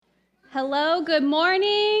Hello, good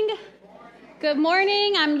morning. Good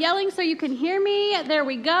morning. I'm yelling so you can hear me. There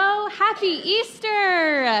we go. Happy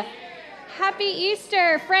Easter. Happy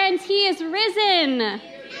Easter. Friends, he is risen.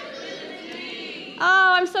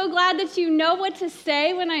 Oh, I'm so glad that you know what to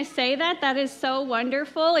say when I say that. That is so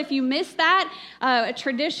wonderful. If you missed that, a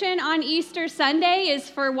tradition on Easter Sunday is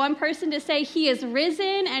for one person to say, he is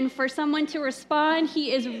risen, and for someone to respond,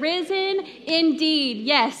 he is risen indeed.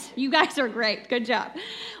 Yes, you guys are great. Good job.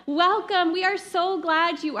 Welcome. We are so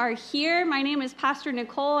glad you are here. My name is Pastor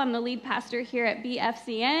Nicole. I'm the lead pastor here at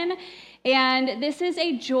BFCN, and this is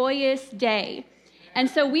a joyous day. And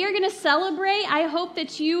so we are going to celebrate. I hope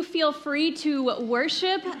that you feel free to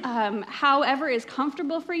worship however is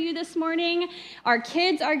comfortable for you this morning. Our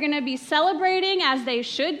kids are going to be celebrating as they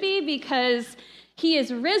should be because he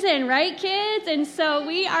is risen, right, kids? And so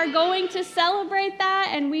we are going to celebrate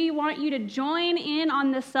that, and we want you to join in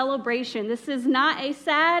on the celebration. This is not a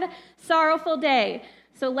sad, sorrowful day.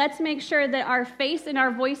 So let's make sure that our face and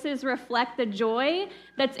our voices reflect the joy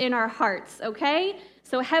that's in our hearts, okay?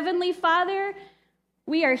 So Heavenly Father,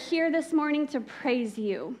 we are here this morning to praise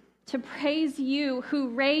you who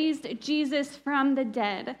raised Jesus from the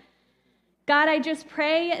dead. God, I just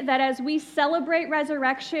pray that as we celebrate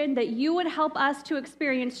resurrection, that you would help us to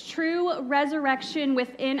experience true resurrection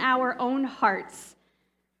within our own hearts.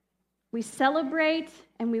 We celebrate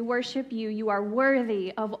and we worship you. You are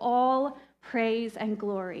worthy of all praise and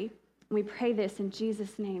glory. And we pray this in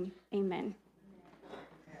Jesus' name. Amen.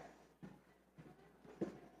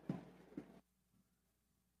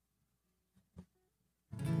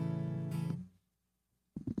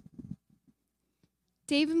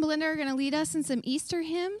 Dave and Belinda are going to lead us in some Easter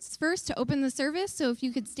hymns first to open the service, so if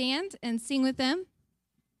you could stand and sing with them.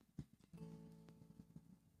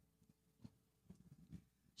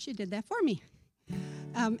 She did that for me.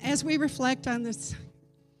 As we reflect on this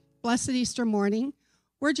blessed Easter morning,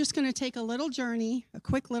 we're just going to take a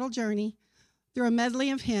quick little journey through a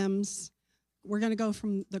medley of hymns. We're going to go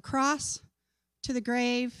from the cross to the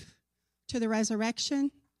grave to the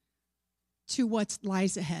resurrection to what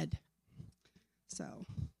lies ahead. So,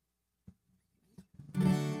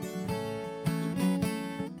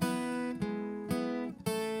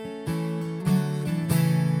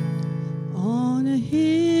 on a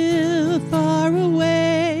hill far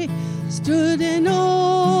away stood an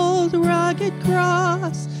old rugged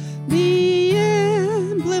cross, the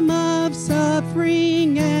emblem of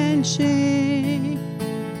suffering and shame.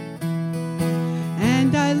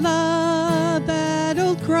 And I love that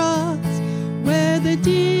old cross where the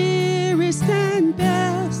dearest and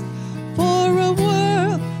best for a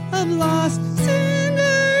world of lost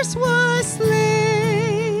sinners was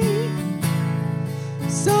slain.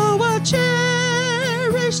 So I'll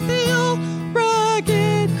cherish the old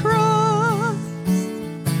rugged cross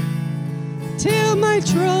till my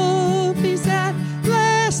trophies at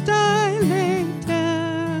last I lay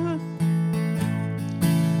down.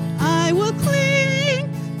 I will cling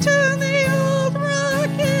to the old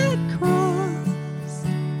rugged cross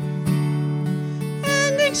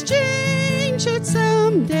and exchange it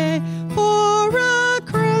someday for a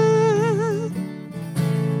crown.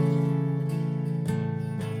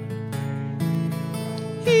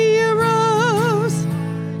 He arose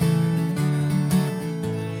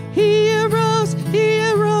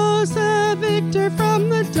a victor from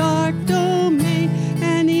the dark domain,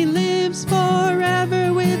 and he lives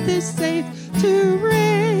forever with his saints to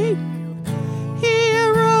reign. He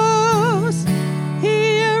arose,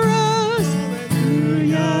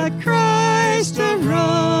 hallelujah, Christ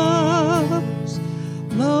arose.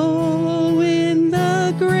 Lo, in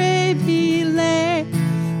the grave he lay,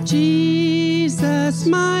 Jesus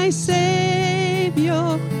my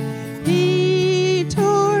Savior. He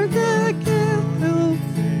tore the veil,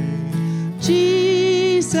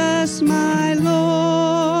 Jesus my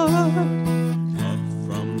Lord. Up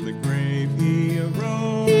from the grave he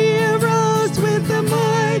arose. He arose with the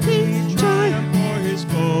mighty triumph for his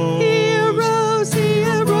foes. He arose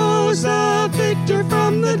a victor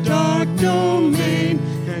from the dark domain,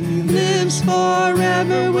 and he lives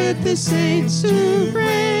forever with the saints to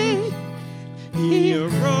reign. He arose,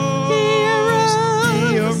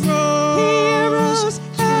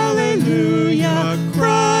 hallelujah,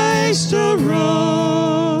 Christ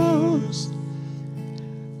arose.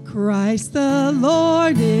 Christ the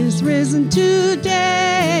Lord is risen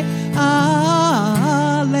today, hallelujah.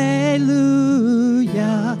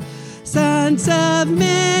 Sons of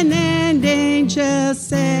men and angels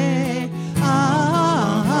say,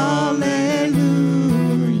 hallelujah.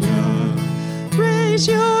 Raise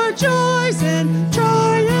your joys and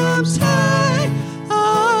triumphs high,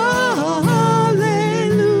 hallelujah.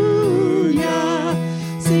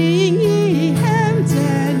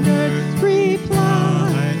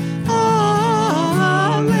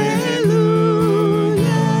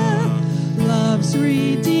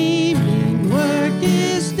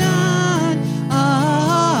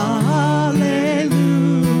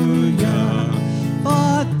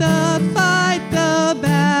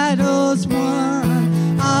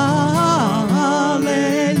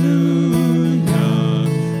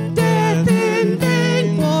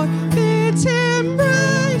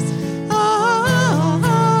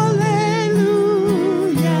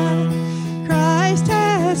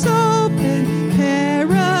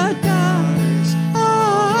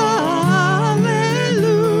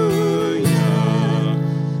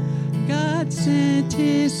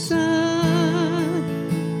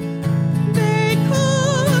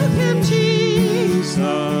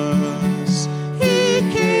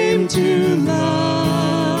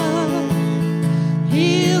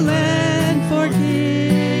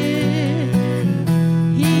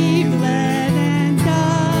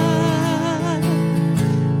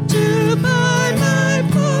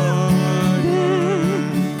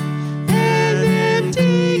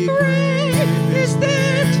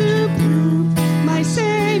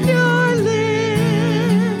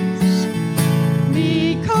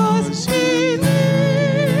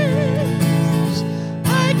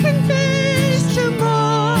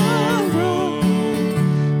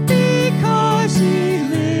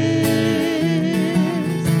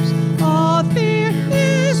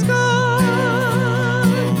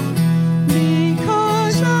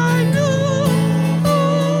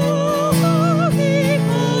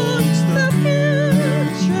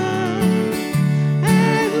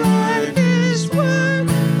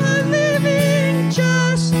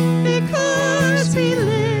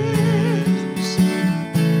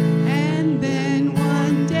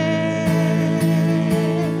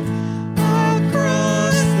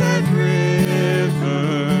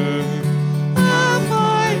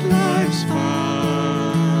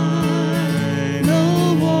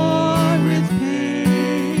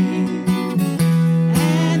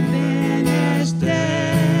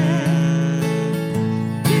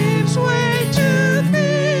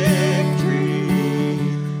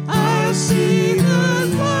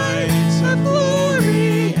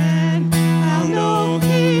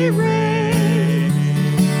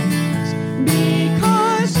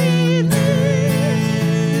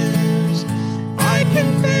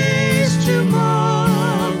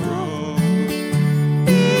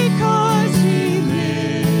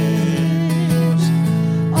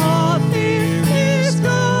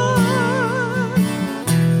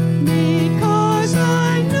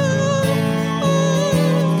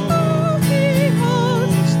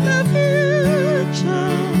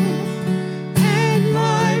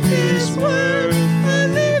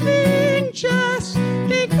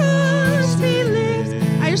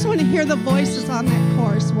 hear the voices on that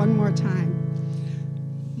chorus one more time.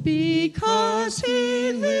 Because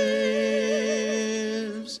he lives,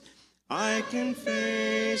 I can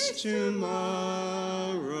face tomorrow.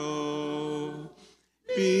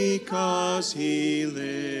 Because he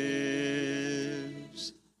lives,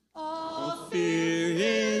 all fear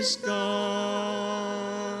is gone.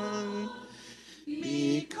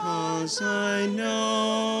 Because I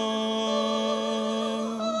know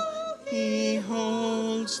he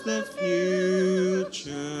holds the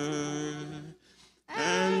future,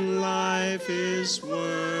 and life is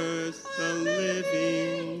worth the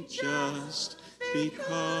living just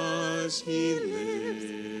because he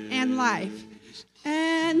lives. And life.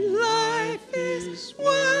 And life is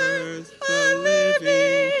worth the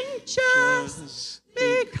living just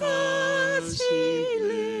because he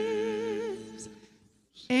lives.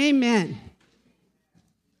 Amen.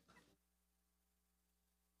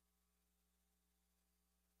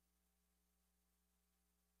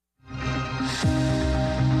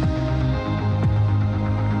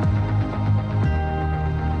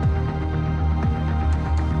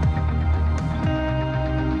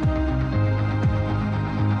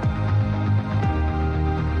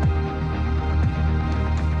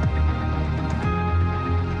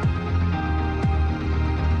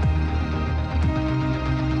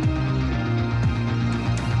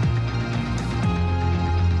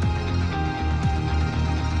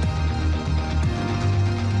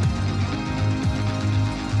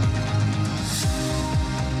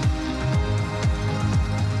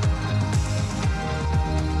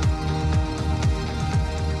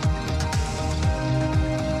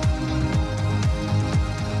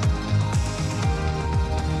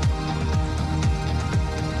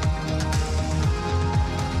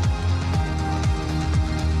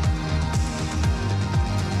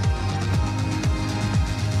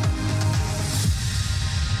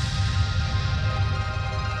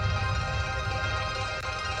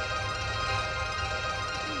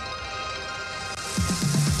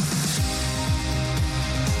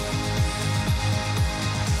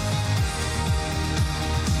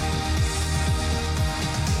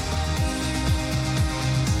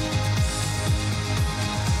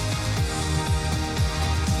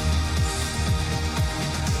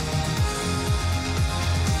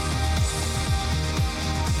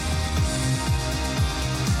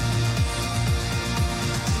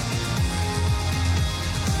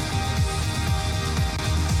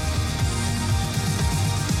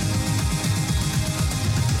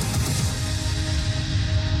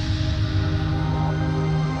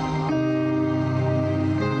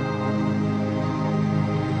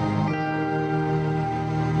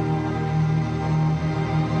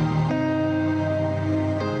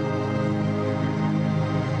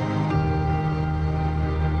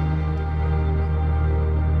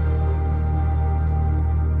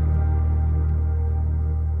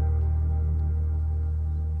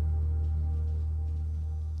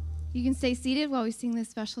 You can stay seated while we sing this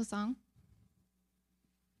special song.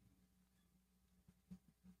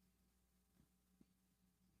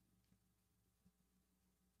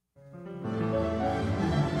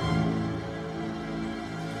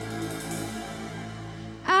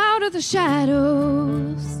 Out of the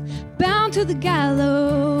shadows, bound to the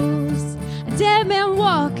gallows, a dead man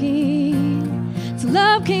walking, so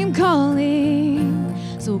love came calling.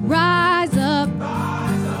 So rise up,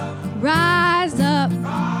 rise up,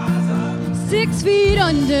 6 feet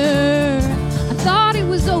under. I thought it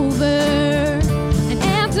was over, and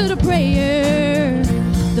answered a prayer,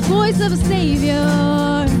 the voice of a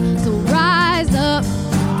savior. So rise up,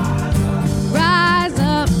 rise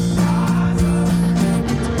up.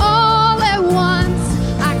 And all at once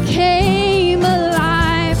I came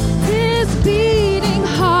alive. This beating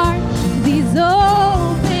heart, these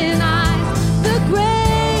open eyes, the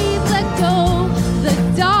grave let go, the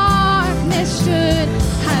darkness should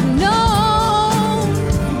have known.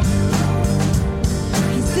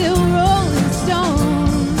 He's still rolling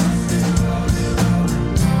stones.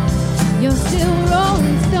 You're still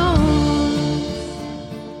rolling stones.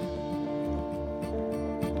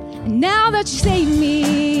 And now that you saved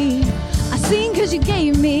me, I sing 'cause you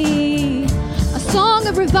gave me a song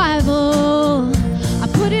of revival. I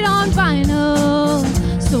put it on vinyl.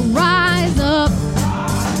 So rise up,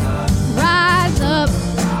 rise up.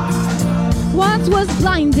 Once was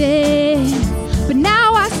blinded, but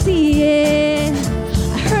now I see it.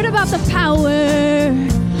 I heard about the power,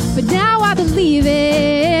 but now I believe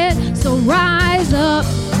it. So rise up,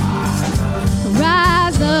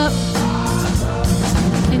 rise up.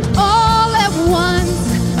 And all at once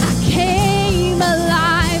I came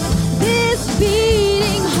alive. This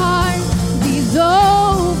beating heart, these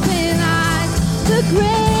open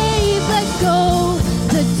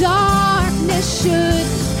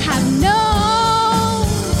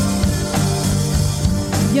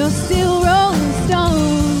still rolling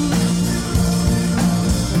stones.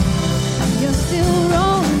 You're still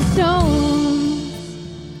rolling stones.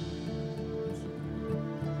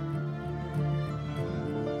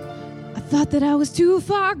 I thought that I was too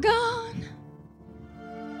far gone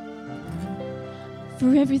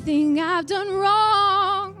for everything I've done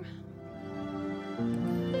wrong.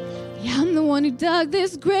 Yeah, I'm the one who dug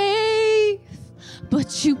this grave,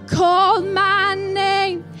 but you called my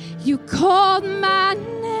name. You called my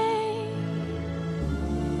name.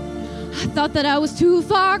 I thought that I was too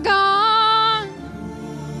far gone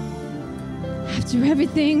after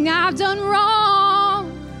everything I've done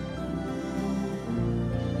wrong.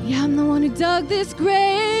 Yeah, I'm the one who dug this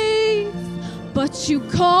grave, but you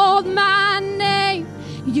called my name.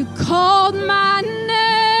 You called my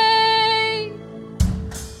name.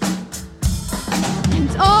 And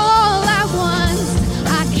all at once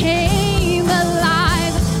I came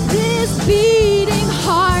alive. This beating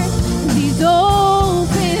heart, these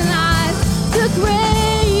open eyes, the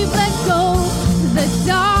grave let go, the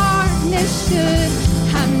darkness should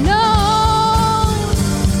have known.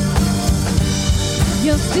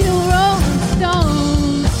 You're still rolling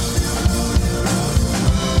stones.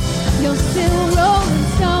 You're still rolling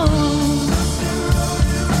stones.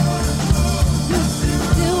 You're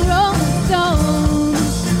still rolling stones.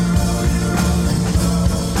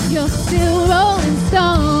 You're still rolling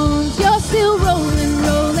stones. You're still rolling,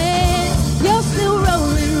 rolling. You're still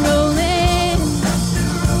rolling, rolling.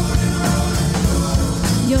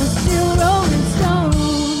 You're still rolling stones.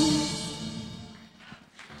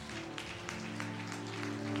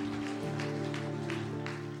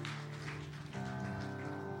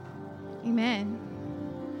 Amen.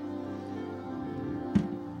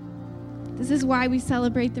 This is why we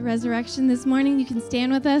celebrate the resurrection this morning. You can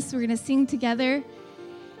stand with us. We're going to sing together.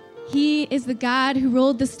 He is the God who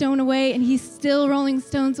rolled the stone away, and he's still rolling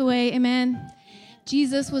stones away. Amen.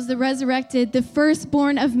 Jesus was the resurrected, the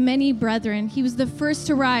firstborn of many brethren. He was the first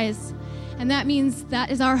to rise, and that means that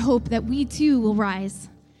is our hope, that we too will rise.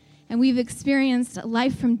 And we've experienced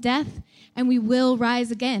life from death, and we will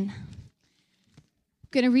rise again.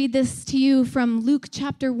 I'm going to read this to you from Luke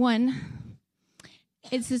chapter 1.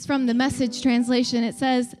 This is from the Message translation. It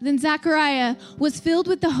says, "Then Zechariah was filled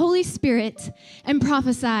with the Holy Spirit and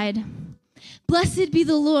prophesied, 'Blessed be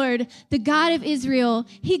the Lord, the God of Israel.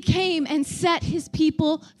 He came and set his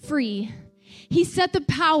people free. He set the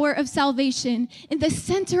power of salvation in the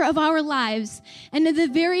center of our lives and in the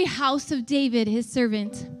very house of David, his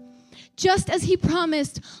servant. Just as he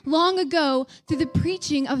promised long ago through the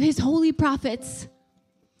preaching of his holy prophets.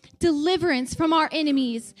 Deliverance from our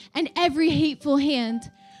enemies and every hateful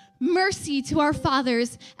hand. Mercy to our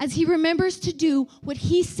fathers as he remembers to do what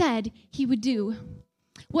he said he would do.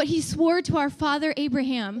 What he swore to our father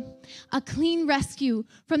Abraham, a clean rescue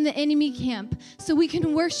from the enemy camp so we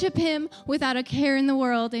can worship him without a care in the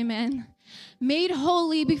world. Amen. Made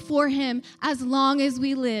holy before him as long as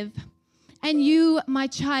we live. And you, my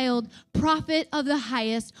child, prophet of the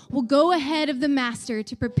highest, will go ahead of the master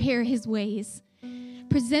to prepare his ways.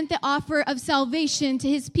 Present the offer of salvation to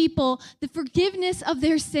his people, the forgiveness of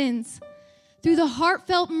their sins. Through the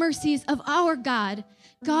heartfelt mercies of our God,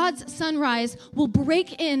 God's sunrise will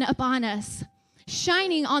break in upon us,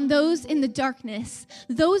 shining on those in the darkness,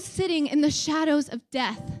 those sitting in the shadows of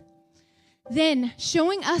death. Then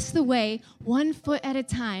showing us the way, one foot at a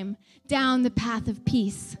time, down the path of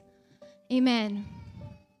peace. Amen.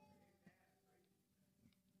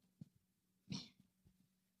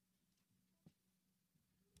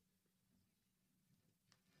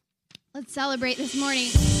 Let's celebrate this morning.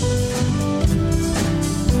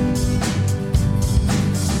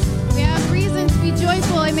 We have reason to be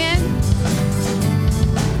joyful, amen?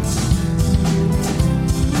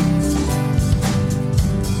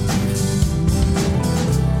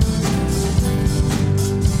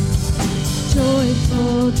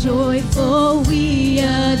 Joyful, joyful, we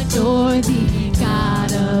adore thee,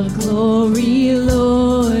 God of glory,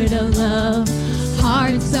 Lord of love.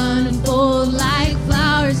 Hearts unfold like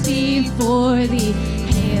flowers before thee,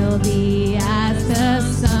 hail thee as the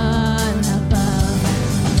sun above.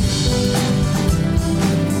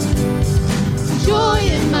 Joy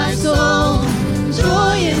in my soul,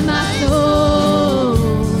 joy in my soul.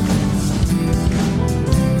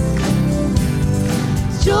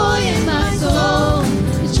 Joy in my soul,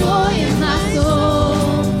 joy in my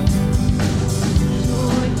soul.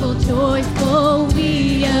 Joyful, joyful,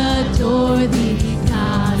 we adore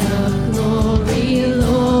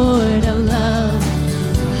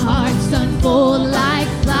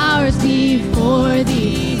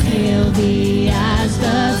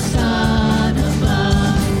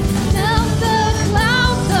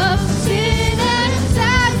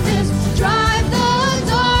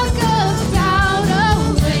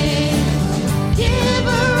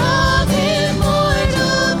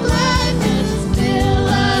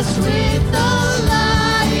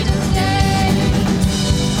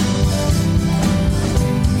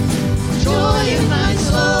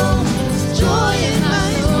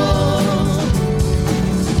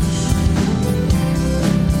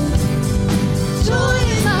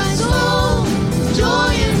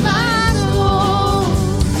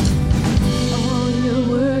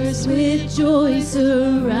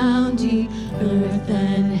earth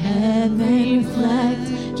and heaven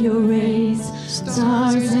reflect your rays.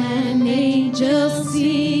 Stars and angels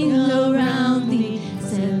sing around the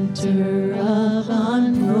center of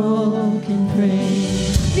unbroken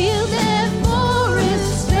praise. Field and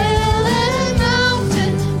forest, vale and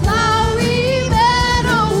mountain, flowery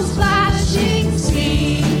meadows, flashing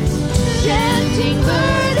sea, chanting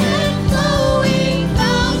bird and flowing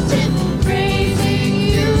fountain, praising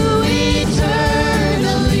you eternally.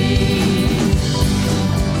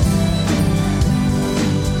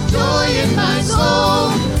 Joy in my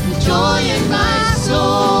soul, joy in my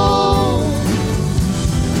soul.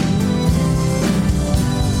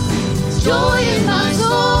 Joy in my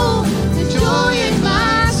soul, the joy in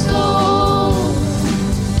my soul.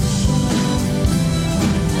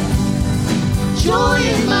 Joy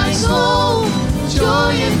in my soul,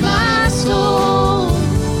 joy in my soul.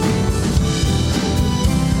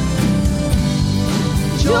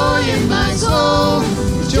 Joy in my soul,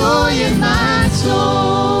 joy in my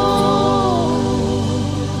soul.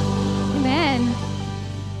 Amen.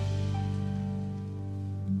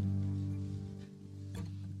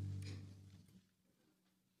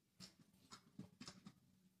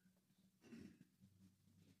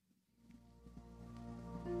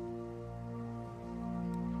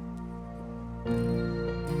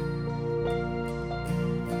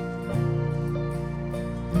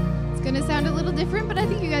 It's going to sound a little different, but I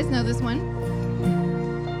think you guys know this one.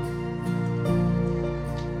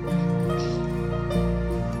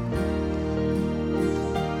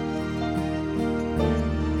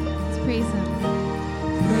 Let's praise Him.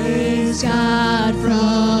 Praise God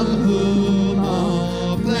from whom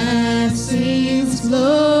all blessings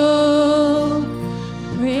flow.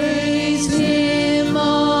 Praise Him,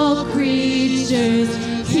 all creatures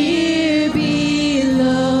here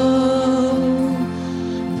below.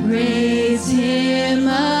 Praise Him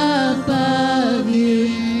above you,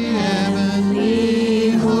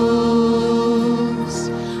 heavenly hosts.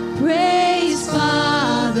 Praise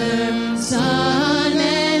Father, Son,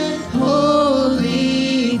 and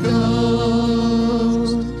Holy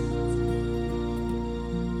Ghost.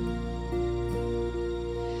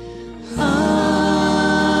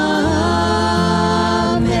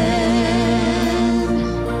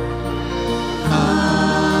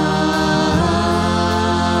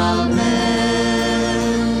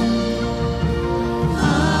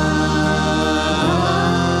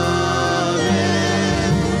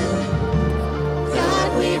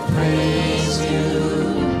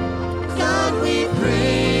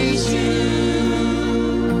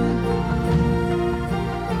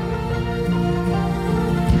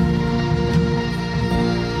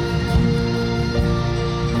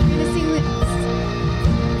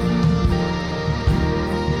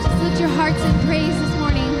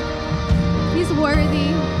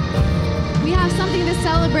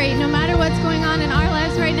 Celebrate no matter what's going on in our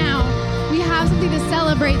lives right now. We have something to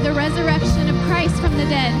celebrate, the resurrection of Christ from the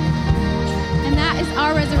dead. And that is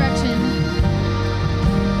our resurrection.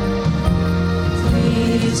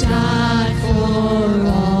 Praise God for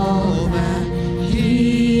all that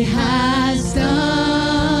He has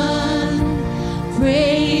done.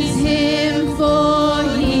 Praise Him for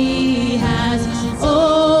He has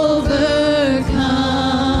overcome.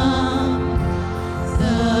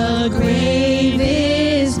 The grave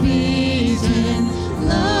is beaten,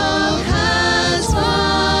 love has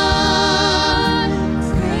won.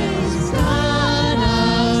 Praise God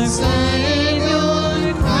our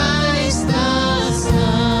Savior, Christ the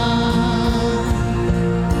Son.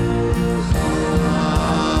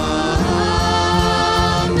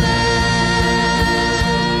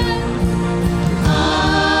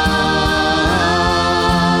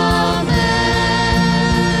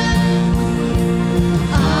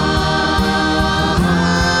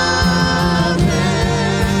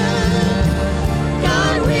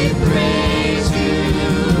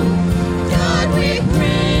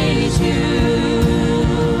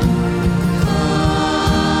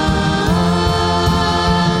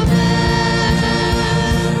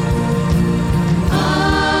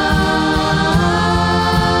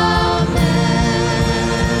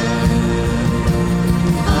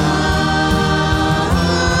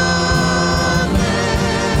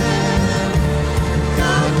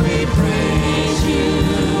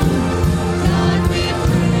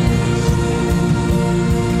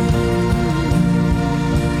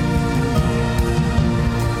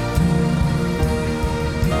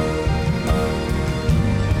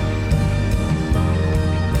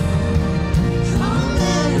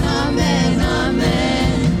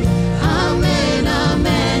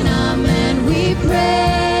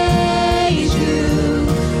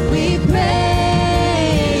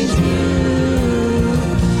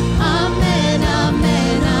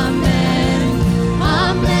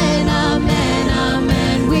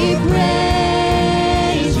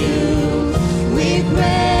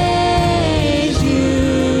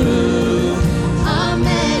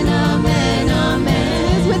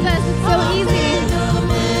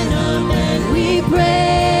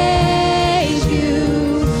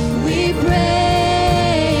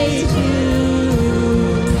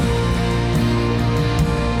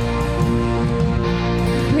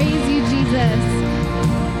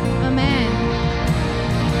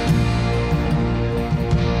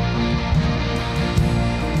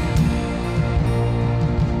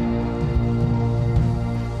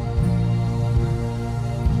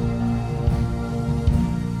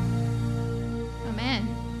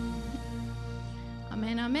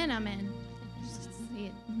 Amen, amen. Just say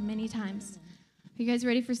it many times. Are you guys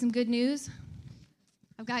ready for some good news?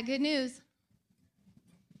 I've got good news.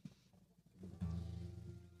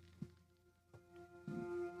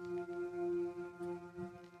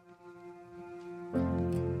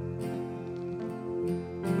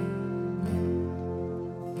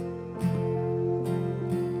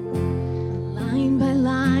 Line by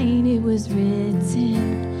line it was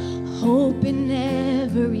written, hope in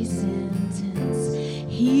every sentence.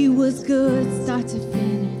 He was good, start to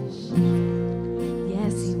finish.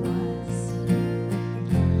 Yes, he was.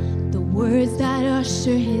 The words that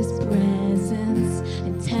usher his presence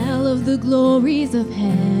and tell of the glories of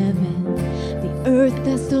heaven. The earth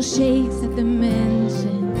that still shakes at the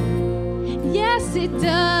mention. Yes, it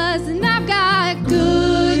does, and I've got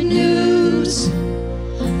good news.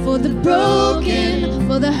 For the broken,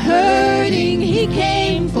 for the hurting, he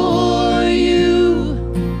came for you.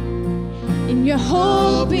 And you're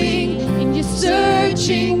hoping, and you're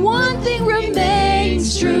searching, one thing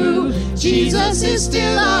remains true. Jesus is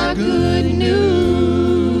still our good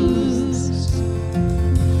news.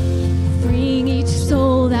 Freeing each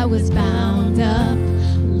soul that was bound up,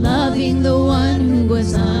 loving the one who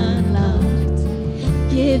was unloved,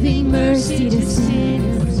 giving mercy to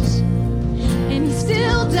sinners, and he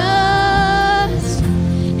still does.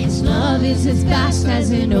 His love is as vast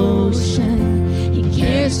as an ocean. He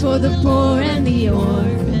cares for the poor and the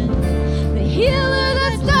orphan, the healer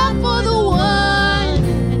that's not for the one,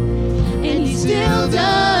 and he still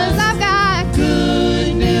does. I've got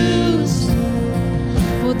good news.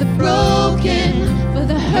 For the broken, for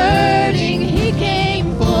the hurting, he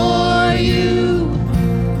came for you.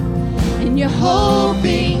 And you're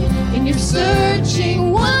hoping, and you're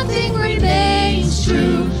searching, one thing remains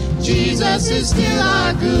true. Jesus is still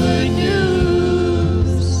our good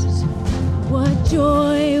news. What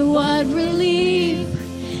joy, what relief.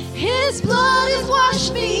 His blood has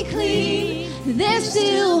washed me clean. There's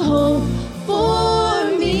still hope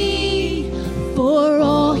for me, for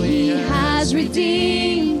all he has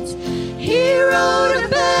redeemed. He wrote a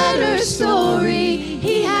better story.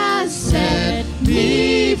 He has set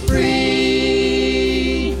me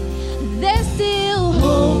free. There's still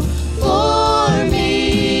hope for me.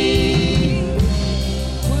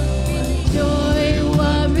 What joy,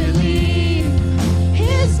 what relief.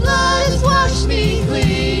 His blood has washed me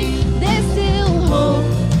clean. There's still hope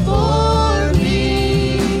for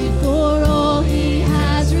me, for all he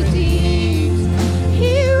has redeemed.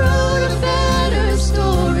 He wrote a better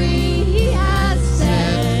story. He has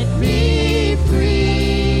set me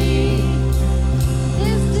free.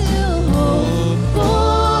 There's still hope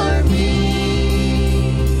for me.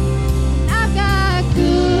 I've got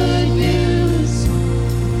good news.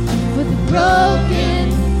 For the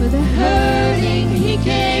broken, for the hurting, he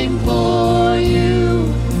came for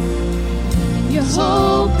you. And you're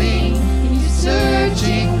hoping, and you're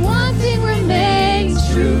searching, one thing remains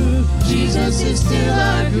true. Jesus is still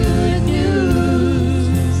our good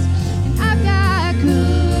news. And I've got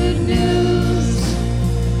good news.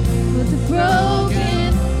 For the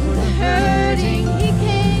broken, for the hurting, he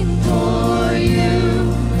came for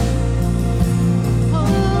you.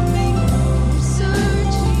 Hoping,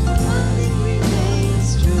 searching, nothing remains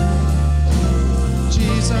true.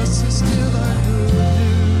 Jesus is still our good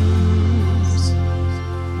news.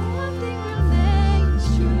 Nothing remains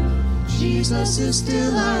true. Jesus is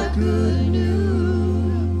still our good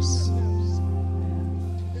news.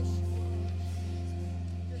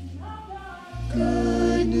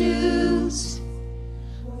 Good news.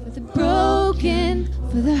 For the broken,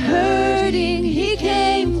 for the hurting, he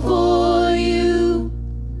came for you.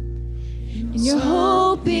 And you're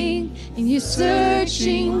hoping, and you're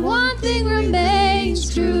searching, one thing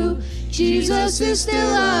remains true. Jesus is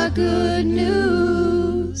still our good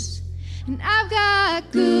news. And I've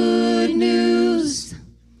got good news.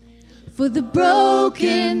 For the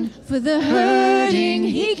broken, for the hurting,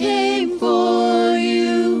 he came for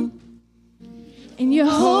you. And you're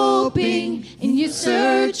hoping, and you're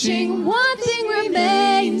searching, one thing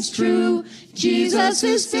remains true. Jesus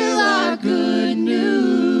is still our good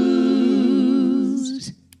news.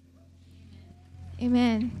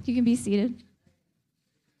 Amen. You can be seated.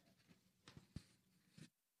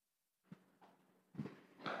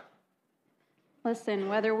 Listen,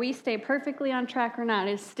 whether we stay perfectly on track or not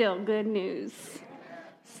is still good news.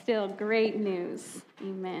 Still great news.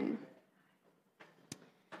 Amen.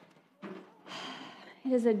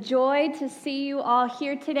 It is a joy to see you all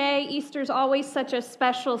here today. Easter's always such a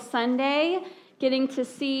special Sunday, getting to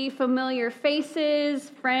see familiar faces,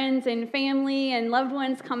 friends and family and loved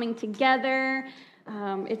ones coming together.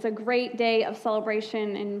 It's a great day of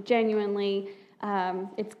celebration, and genuinely,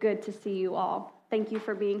 It's good to see you all. Thank you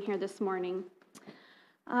for being here this morning.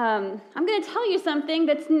 I'm going to tell you something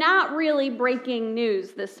that's not really breaking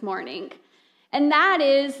news this morning, and that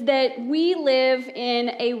is that we live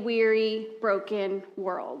in a weary, broken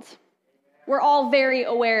world. We're all very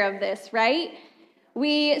aware of this, right?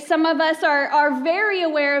 Some of us are very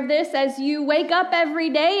aware of this as you wake up every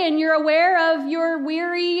day and you're aware of your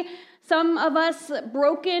weary, some of us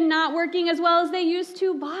broken, not working as well as they used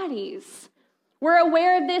to, bodies. We're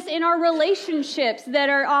aware of this in our relationships that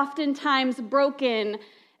are oftentimes broken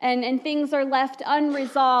and things are left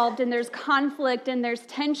unresolved and there's conflict and there's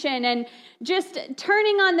tension. And just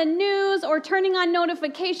turning on the news or turning on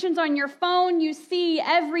notifications on your phone, you see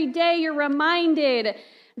every day you're reminded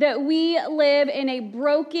that we live in a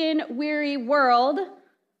broken, weary world.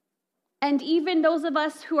 And even those of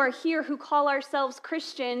us who are here who call ourselves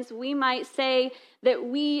Christians, we might say that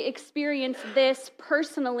we experience this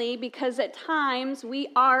personally because at times we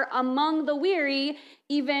are among the weary,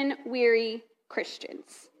 even weary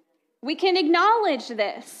Christians. We can acknowledge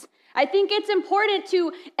this. I think it's important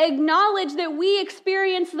to acknowledge that we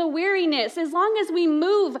experience the weariness. As long as we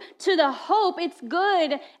move to the hope, it's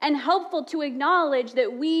good and helpful to acknowledge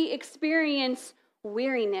that we experience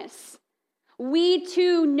weariness. We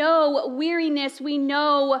too know weariness. We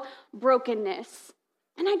know brokenness.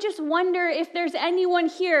 And I just wonder if there's anyone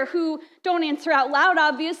here who, don't answer out loud,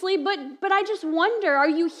 obviously, but I just wonder, are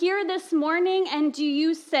you here this morning and do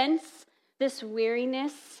you sense this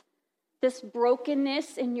weariness, this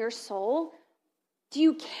brokenness in your soul? Do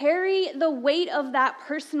you carry the weight of that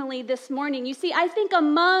personally this morning? You see, I think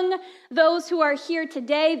among those who are here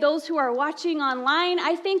today, those who are watching online,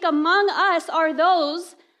 I think among us are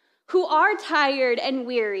those who are tired and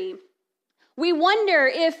weary. We wonder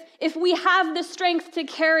if we have the strength to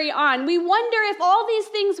carry on. We wonder if all these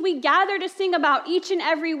things we gather to sing about each and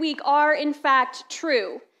every week are in fact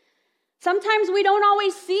true. Sometimes we don't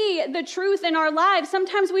always see the truth in our lives.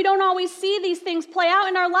 Sometimes we don't always see these things play out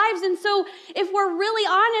in our lives. And so if we're really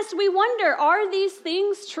honest, we wonder, are these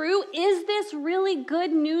things true? Is this really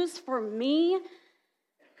good news for me?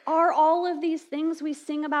 Are all of these things we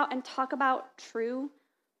sing about and talk about true?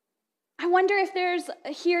 I wonder if there's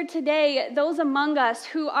here today those among us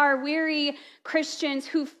who are weary Christians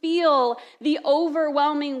who feel the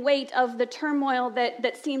overwhelming weight of the turmoil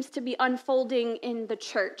that seems to be unfolding in the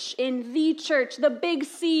church, the Big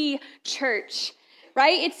C church,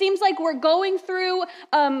 right? It seems like we're going through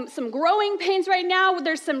some growing pains right now.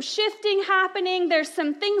 There's some shifting happening. There's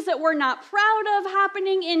some things that we're not proud of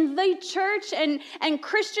happening in the church, and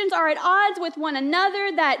Christians are at odds with one another.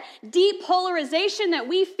 That deep polarization that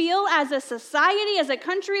we feel as a society, as a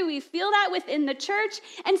country, we feel that within the church.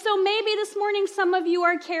 And so maybe this morning some of you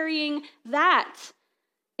are carrying that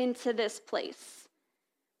into this place.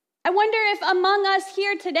 I wonder if among us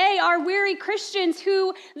here today are weary Christians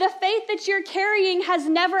who the faith that you're carrying has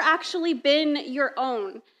never actually been your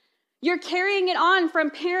own. You're carrying it on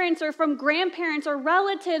from parents or from grandparents or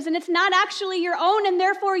relatives, and it's not actually your own, and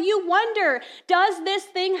therefore you wonder, does this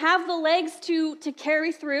thing have the legs to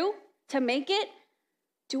carry through, to make it?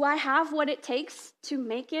 Do I have what it takes to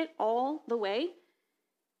make it all the way?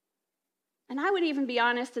 And I would even be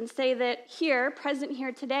honest and say that present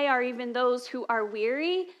here today, are even those who are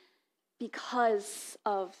weary because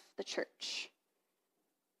of the church.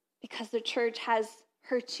 Because the church has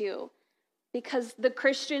hurt you. Because the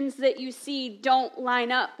Christians that you see don't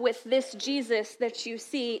line up with this Jesus that you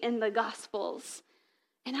see in the Gospels.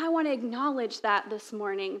 And I want to acknowledge that this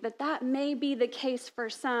morning, that may be the case for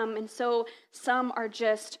some, and so some are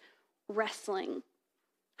just wrestling.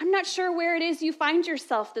 I'm not sure where it is you find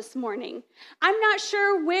yourself this morning. I'm not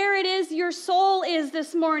sure where it is your soul is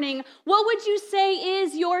this morning. What would you say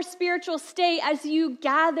is your spiritual state as you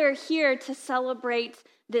gather here to celebrate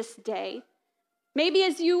this day? Maybe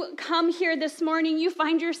as you come here this morning, you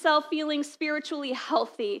find yourself feeling spiritually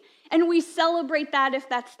healthy, and we celebrate that if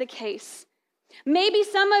that's the case. Maybe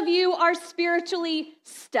some of you are spiritually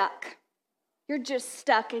stuck. You're just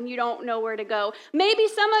stuck and you don't know where to go. Maybe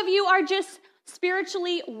some of you are just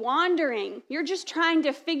spiritually wandering. You're just trying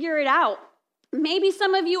to figure it out. Maybe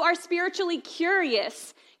some of you are spiritually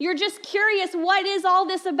curious. You're just curious, what is all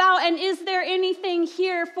this about, and is there anything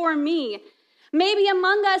here for me? Maybe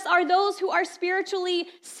among us are those who are spiritually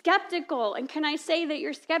skeptical. And can I say that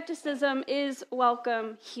your skepticism is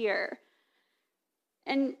welcome here?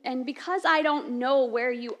 And because I don't know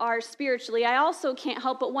where you are spiritually, I also can't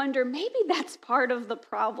help but wonder, maybe that's part of the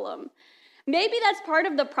problem. Maybe that's part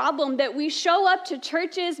of the problem, that we show up to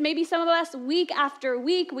churches, maybe some of us week after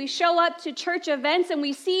week, we show up to church events and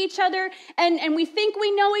we see each other and we think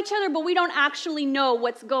we know each other, but we don't actually know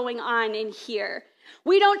what's going on in here.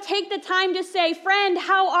 We don't take the time to say, friend,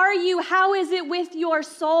 how are you? How is it with your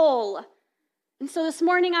soul? And so this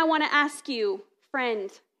morning I want to ask you, friend,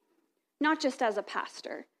 not just as a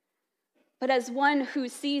pastor, but as one who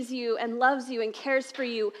sees you and loves you and cares for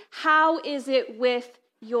you, how is it with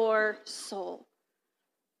your soul?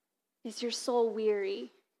 Is your soul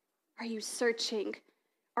weary? Are you searching?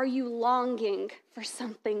 Are you longing for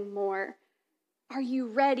something more? Are you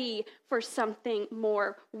ready for something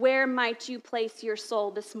more? Where might you place your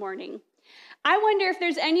soul this morning? I wonder if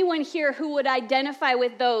there's anyone here who would identify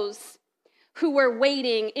with those who were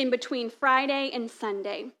waiting in between Friday and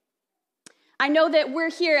Sunday. I know that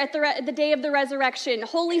we're here at the day of the resurrection.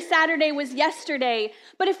 Holy Saturday was yesterday.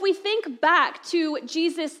 But if we think back to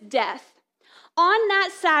Jesus' death, on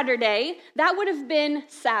that Saturday, that would have been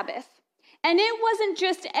Sabbath. And it wasn't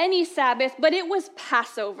just any Sabbath, but it was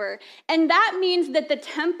Passover. And that means that the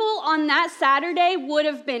temple on that Saturday would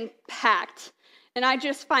have been packed. And I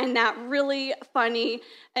just find that really funny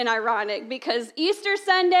and ironic, because Easter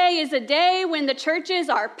Sunday is a day when the churches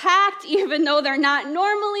are packed, even though they're not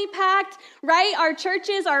normally packed, right? Our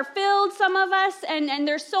churches are filled, some of us, and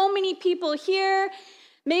there's so many people here.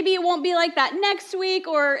 Maybe it won't be like that next week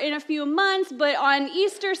or in a few months, but on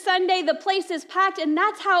Easter Sunday, the place is packed, and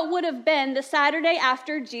that's how it would have been the Saturday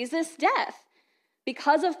after Jesus' death.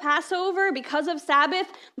 Because of Passover, because of Sabbath,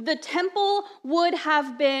 the temple would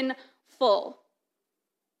have been full.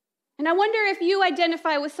 And I wonder if you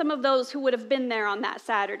identify with some of those who would have been there on that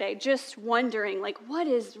Saturday, just wondering, like, what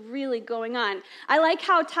is really going on? I like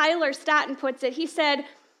how Tyler Staton puts it. He said,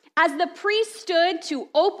 as the priest stood to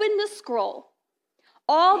open the scroll,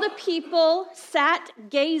 all the people sat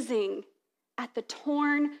gazing at the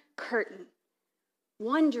torn curtain,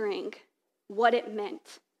 wondering what it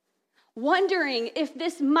meant, wondering if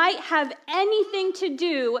this might have anything to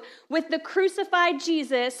do with the crucified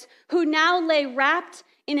Jesus who now lay wrapped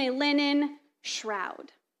in a linen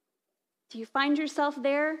shroud. Do you find yourself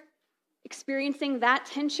there, experiencing that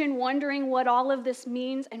tension, wondering what all of this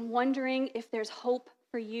means, and wondering if there's hope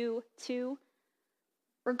for you too?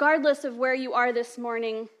 Regardless of where you are this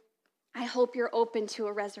morning, I hope you're open to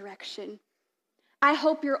a resurrection. I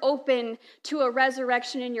hope you're open to a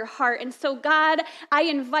resurrection in your heart. And so, God, I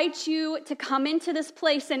invite you to come into this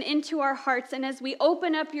place and into our hearts. And as we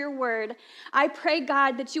open up your word, I pray,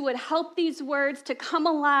 God, that you would help these words to come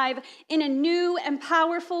alive in a new and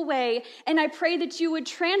powerful way. And I pray that you would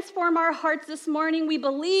transform our hearts this morning. We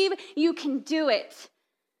believe you can do it.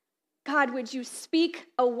 God, would you speak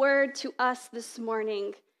a word to us this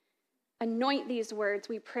morning? Anoint these words,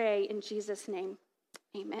 we pray in Jesus' name.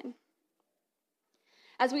 Amen.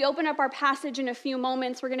 As we open up our passage in a few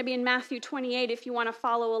moments, we're going to be in Matthew 28 if you want to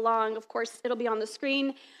follow along. Of course, it'll be on the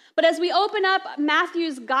screen. But as we open up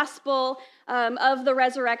Matthew's gospel of the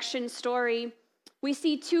resurrection story, we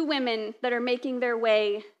see two women that are making their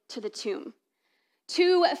way to the tomb.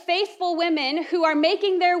 Two faithful women who are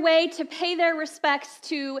making their way to pay their respects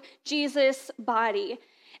to Jesus' body.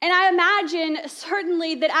 And I imagine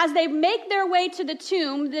certainly that as they make their way to the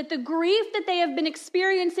tomb, that the grief that they have been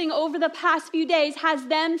experiencing over the past few days has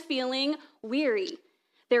them feeling weary.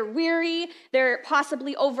 They're weary, they're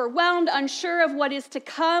possibly overwhelmed, unsure of what is to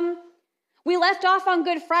come. We left off on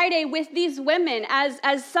Good Friday with these women as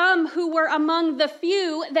some who were among the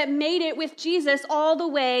few that made it with Jesus all the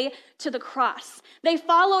way to the cross. They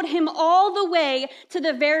followed him all the way to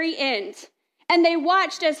the very end. And they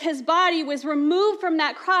watched as his body was removed from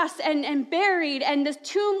that cross and buried, and the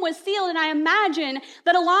tomb was sealed. And I imagine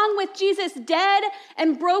that along with Jesus' dead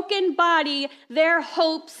and broken body, their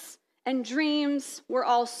hopes and dreams were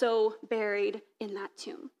also buried in that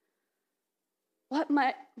tomb.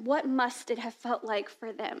 What must it have felt like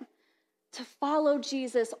for them to follow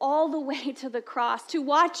Jesus all the way to the cross, to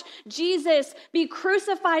watch Jesus be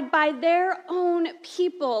crucified by their own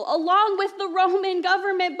people, along with the Roman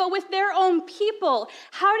government, but with their own people?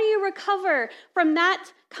 How do you recover from that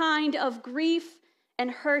kind of grief and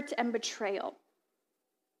hurt and betrayal?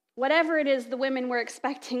 Whatever it is the women were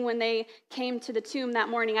expecting when they came to the tomb that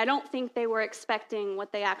morning, I don't think they were expecting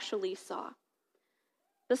what they actually saw.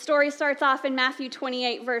 The story starts off in Matthew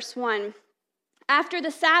 28, verse 1. After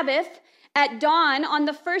the Sabbath, at dawn on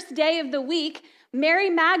the first day of the week, Mary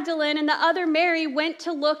Magdalene and the other Mary went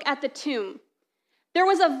to look at the tomb. There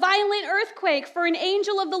was a violent earthquake, for an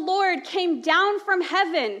angel of the Lord came down from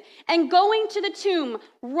heaven and, going to the tomb,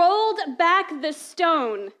 rolled back the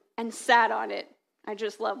stone and sat on it. I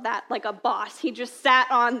just love that, like a boss. He just sat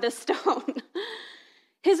on the stone.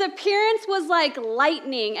 His appearance was like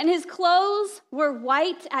lightning, and his clothes were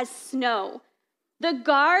white as snow. The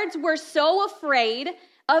guards were so afraid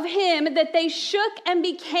of him that they shook and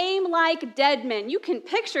became like dead men. You can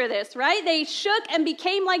picture this, right? They shook and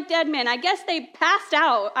became like dead men. I guess they passed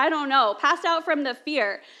out. I don't know, passed out from the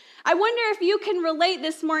fear. I wonder if you can relate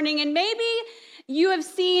this morning, and maybe you have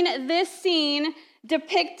seen this scene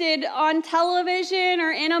depicted on television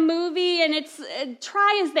or in a movie, and it's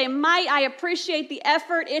try as they might, I appreciate the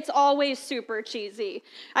effort. It's always super cheesy.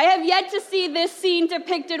 I have yet to see this scene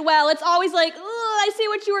depicted well. It's always like, I see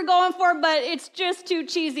what you were going for, but it's just too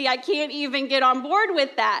cheesy. I can't even get on board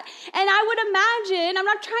with that. And I would imagine, I'm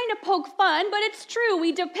not trying to poke fun, but it's true.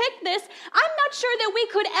 We depict this. I'm not sure that we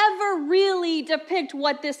could ever really depict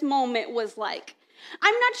what this moment was like.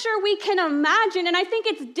 I'm not sure we can imagine, and I think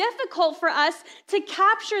it's difficult for us to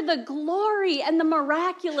capture the glory and the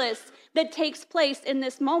miraculous that takes place in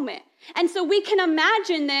this moment. And so we can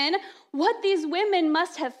imagine then what these women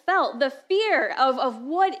must have felt, the fear of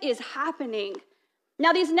what is happening.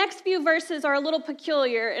 Now, these next few verses are a little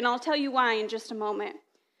peculiar, and I'll tell you why in just a moment.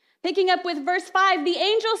 Picking up with verse 5, the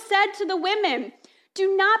angel said to the women,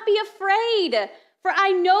 "Do not be afraid, for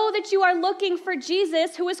I know that you are looking for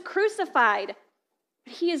Jesus who was crucified.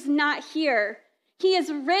 He is not here. He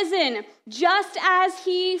is risen, just as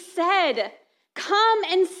he said. Come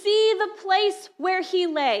and see the place where he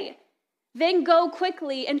lay. Then go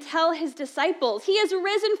quickly and tell his disciples, he is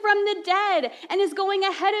risen from the dead and is going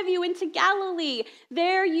ahead of you into Galilee.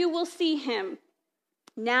 There you will see him.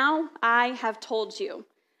 Now I have told you."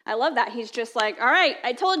 I love that. He's just like, all right,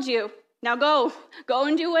 I told you. Now go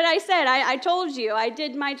and do what I said. I told you. I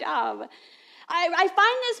did my job. I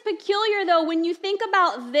find this peculiar, though, when you think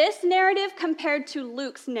about this narrative compared to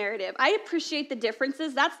Luke's narrative. I appreciate the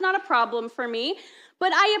differences. That's not a problem for me.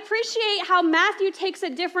 But I appreciate how Matthew takes a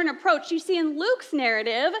different approach. You see, in Luke's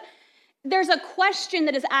narrative, there's a question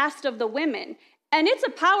that is asked of the women. And it's a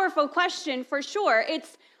powerful question for sure.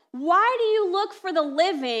 It's, why do you look for the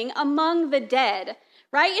living among the dead?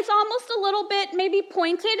 Right? It's almost a little bit maybe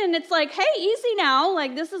pointed, and it's like, hey, easy now.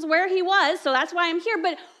 Like, this is where he was, so that's why I'm here.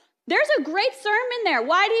 But there's a great sermon there.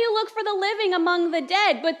 Why do you look for the living among the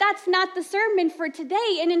dead? But that's not the sermon for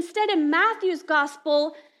today. And instead, in Matthew's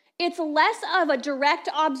gospel, it's less of a direct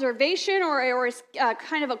observation or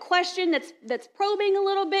kind of a question that's probing a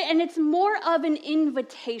little bit, and it's more of an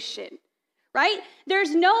invitation, right?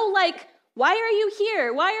 There's no like, why are you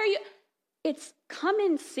here? Why are you? It's come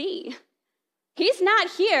and see. He's not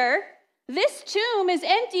here. This tomb is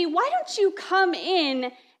empty. Why don't you come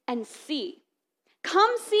in and see?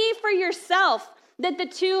 Come see for yourself that the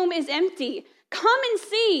tomb is empty. Come and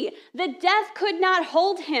see that death could not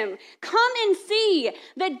hold him. Come and see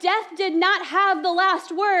that death did not have the last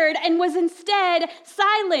word and was instead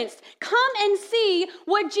silenced. Come and see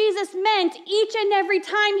what Jesus meant each and every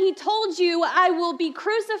time he told you, I will be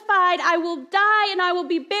crucified, I will die, and I will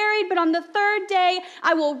be buried, but on the third day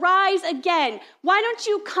I will rise again. Why don't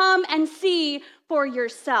you come and see for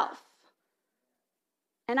yourself?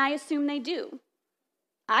 And I assume they do.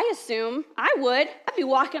 I assume I would. I'd be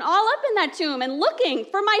walking all up in that tomb and looking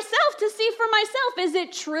for myself to see for myself. Is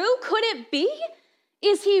it true? Could it be?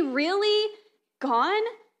 Is he really gone?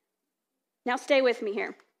 Now stay with me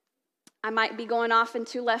here. I might be going off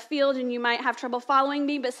into left field and you might have trouble following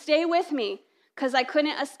me, but stay with me because I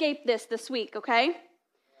couldn't escape this week, okay?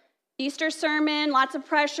 Easter sermon, lots of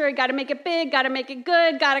pressure. Got to make it big, got to make it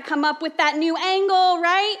good, got to come up with that new angle,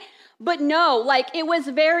 right? But no, it was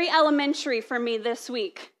very elementary for me this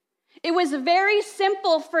week. It was very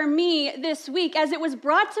simple for me this week as it was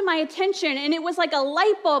brought to my attention, and it was like a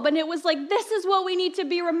light bulb, and it was like, this is what we need to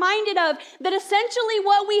be reminded of, that essentially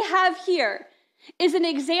what we have here is an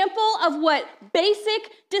example of what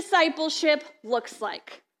basic discipleship looks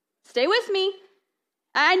like. Stay with me.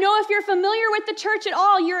 I know if you're familiar with the church at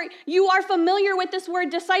all, you are familiar with this word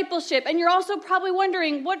discipleship, and you're also probably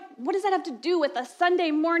wondering, what does that have to do with a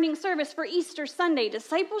Sunday morning service for Easter Sunday?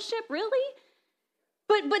 Discipleship, really?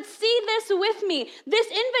 But see this with me. This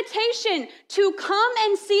invitation to come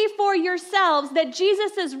and see for yourselves that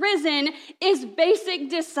Jesus is risen is basic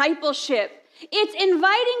discipleship. It's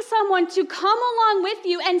inviting someone to come along with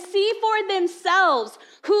you and see for themselves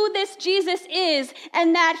who this Jesus is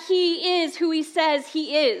and that he is who he says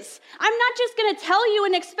he is. I'm not just going to tell you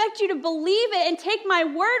and expect you to believe it and take my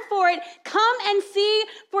word for it. Come and see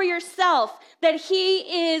for yourself that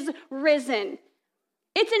he is risen.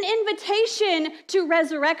 It's an invitation to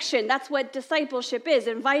resurrection. That's what discipleship is,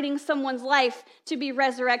 inviting someone's life to be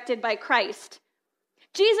resurrected by Christ.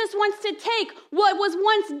 Jesus wants to take what was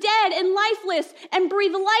once dead and lifeless and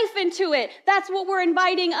breathe life into it. That's what we're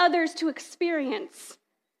inviting others to experience.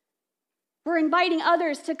 We're inviting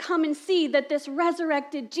others to come and see that this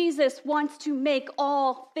resurrected Jesus wants to make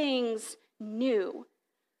all things new.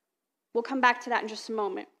 We'll come back to that in just a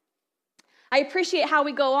moment. I appreciate how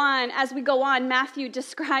we go on. As we go on, Matthew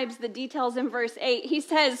describes the details in verse 8. He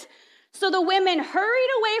says, "So the women hurried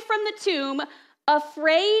away from the tomb,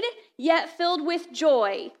 afraid yet filled with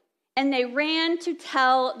joy, and they ran to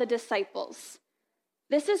tell the disciples."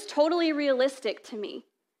 This is totally realistic to me.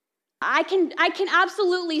 I can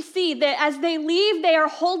absolutely see that as they leave, they are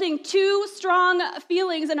holding two strong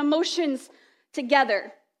feelings and emotions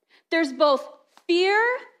together. There's both fear,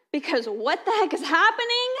 because what the heck is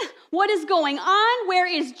happening? What is going on? Where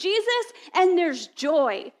is Jesus? And there's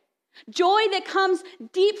joy. Joy that comes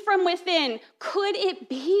deep from within. Could it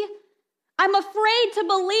be? I'm afraid to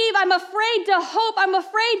believe. I'm afraid to hope. I'm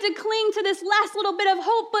afraid to cling to this last little bit of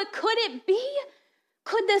hope. But could it be?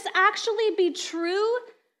 Could this actually be true?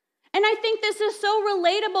 And I think this is so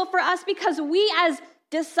relatable for us because we as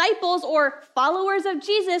disciples or followers of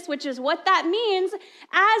Jesus, which is what that means,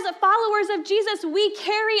 as followers of Jesus, we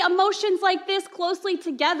carry emotions like this closely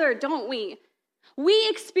together, don't we? We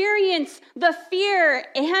experience the fear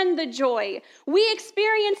and the joy. We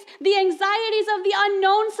experience the anxieties of the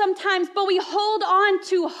unknown sometimes, but we hold on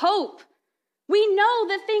to hope. We know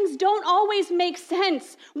that things don't always make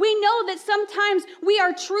sense. We know that sometimes we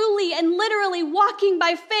are truly and literally walking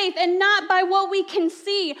by faith and not by what we can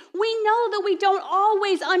see. We know that we don't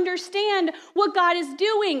always understand what God is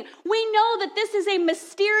doing. We know that this is a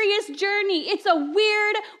mysterious journey. It's a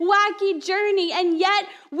weird, wacky journey, and yet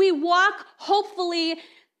we walk hopefully,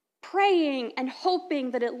 praying and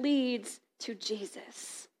hoping that it leads to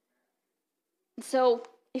Jesus. And so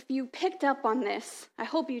if you picked up on this, I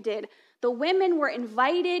hope you did, the women were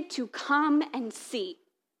invited to come and see.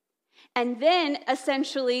 And then,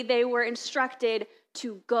 essentially, they were instructed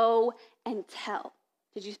to go and tell.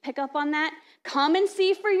 Did you pick up on that? Come and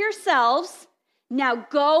see for yourselves. Now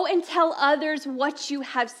go and tell others what you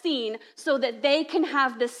have seen so that they can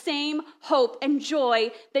have the same hope and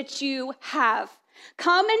joy that you have.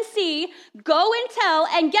 Come and see, go and tell,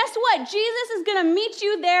 and guess what? Jesus is going to meet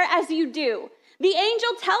you there as you do. The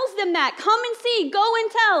angel tells them that. Come and see, go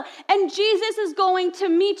and tell. And Jesus is going to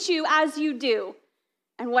meet you as you do.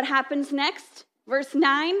 And what happens next? Verse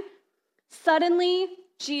 9, suddenly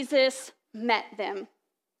Jesus met them.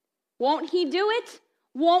 Won't he do it?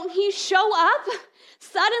 Won't he show up?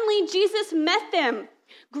 Suddenly Jesus met them.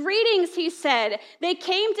 Greetings, he said. They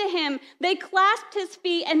came to him, they clasped his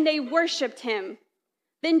feet, and they worshiped him.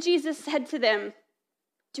 Then Jesus said to them,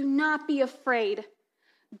 "Do not be afraid.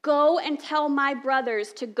 Go and tell my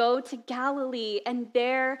brothers to go to Galilee, and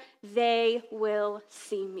there they will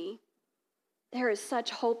see me." There is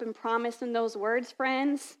such hope and promise in those words,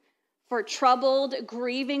 friends. For troubled,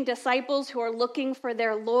 grieving disciples who are looking for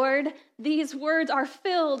their Lord, these words are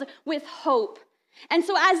filled with hope. And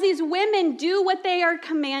so as these women do what they are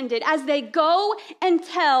commanded, as they go and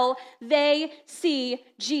tell, they see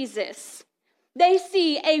Jesus. They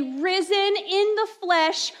see a risen in the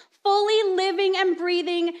flesh, fully living and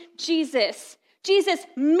breathing Jesus. Jesus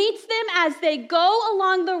meets them as they go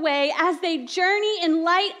along the way, as they journey in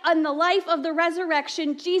light on the life of the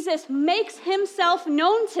resurrection. Jesus makes himself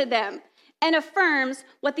known to them and affirms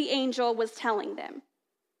what the angel was telling them.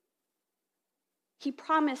 He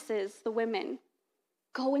promises the women,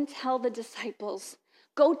 go and tell the disciples,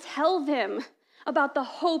 go tell them about the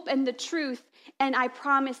hope and the truth, and I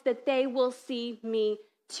promise that they will see me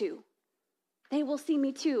too. They will see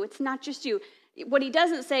me too. It's not just you. What he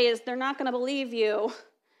doesn't say is they're not going to believe you.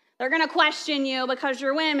 They're going to question you because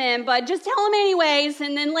you're women, but just tell them anyways,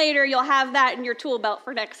 and then later you'll have that in your tool belt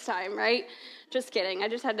for next time, right? Just kidding. I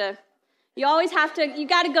just had to, you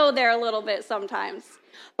got to go there a little bit sometimes.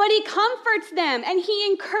 But he comforts them, and he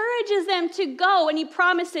encourages them to go, and he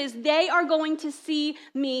promises they are going to see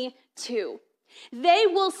me too. They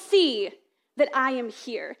will see that I am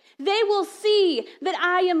here. They will see that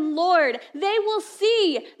I am Lord. They will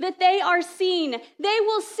see that they are seen. They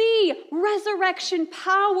will see resurrection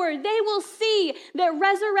power. They will see that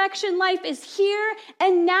resurrection life is here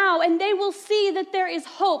and now, and they will see that there is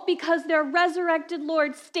hope because their resurrected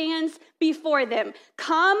Lord stands before them.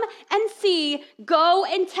 Come and see, go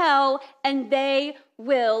and tell, and they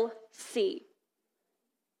will see.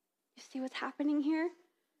 You see what's happening here?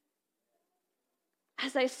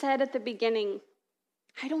 As I said at the beginning,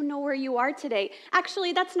 I don't know where you are today.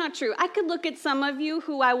 Actually, that's not true. I could look at some of you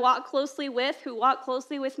who I walk closely with, who walk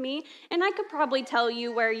closely with me, and I could probably tell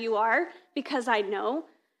you where you are because I know.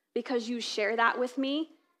 because you share that with me.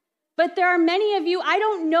 But there are many of you, I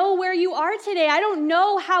don't know where you are today. I don't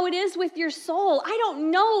know how it is with your soul. I don't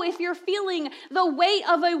know if you're feeling the weight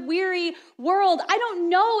of a weary world. I don't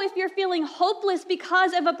know if you're feeling hopeless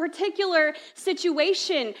because of a particular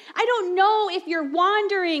situation. I don't know if you're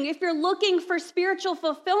wandering, if you're looking for spiritual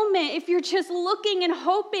fulfillment, if you're just looking and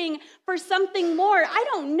hoping for something more. I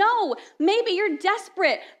don't know. Maybe you're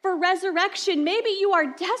desperate for resurrection. Maybe you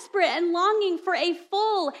are desperate and longing for a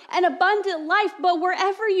full and abundant life. But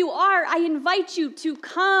wherever you are, I invite you to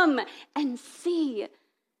come and see.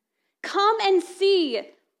 Come and see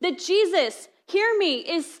that Jesus, hear me,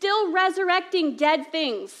 is still resurrecting dead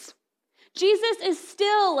things. Jesus is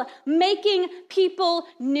still making people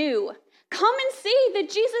new. Come and see that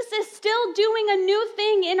Jesus is still doing a new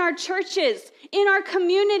thing in our churches, in our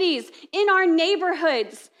communities, in our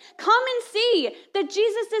neighborhoods. Come and see that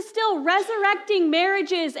Jesus is still resurrecting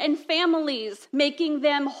marriages and families, making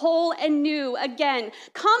them whole and new again.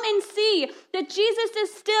 Come and see that Jesus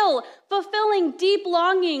is still fulfilling deep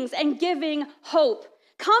longings and giving hope.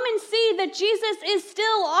 Come and see that Jesus is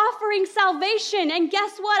still offering salvation, and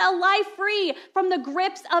guess what? A life free from the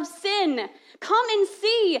grips of sin. Come and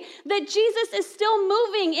see that Jesus is still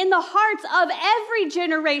moving in the hearts of every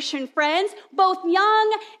generation, friends, both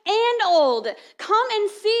young and old. Come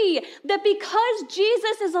and see that because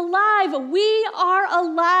Jesus is alive, we are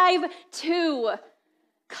alive too.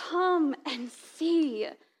 Come and see.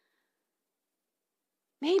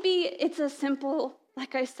 Maybe it's a simple,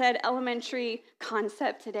 like I said, elementary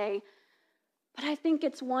concept today, but I think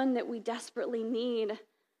it's one that we desperately need.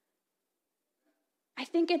 I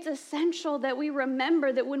think it's essential that we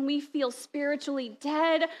remember that when we feel spiritually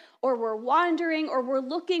dead, or we're wandering, or we're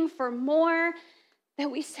looking for more, that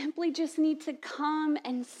we simply just need to come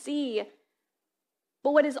and see.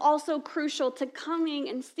 But what is also crucial to coming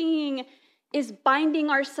and seeing is binding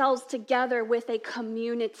ourselves together with a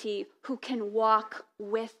community who can walk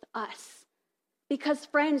with us. Because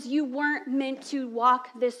friends, you weren't meant to walk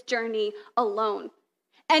this journey alone.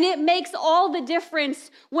 And it makes all the difference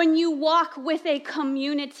when you walk with a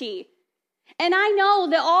community. And I know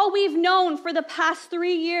that all we've known for the past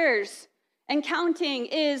 3 years and counting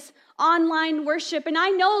is online worship. And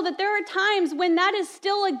I know that there are times when that is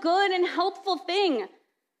still a good and helpful thing.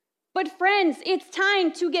 But friends, it's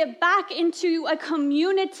time to get back into a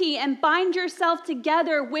community and bind yourself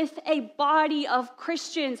together with a body of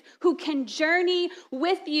Christians who can journey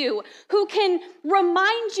with you, who can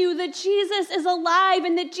remind you that Jesus is alive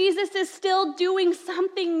and that Jesus is still doing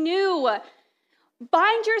something new.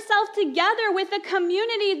 Bind yourself together with a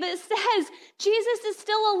community that says Jesus is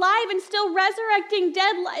still alive and still resurrecting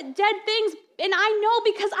dead things. And I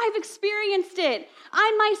know because I've experienced it.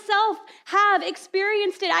 I myself have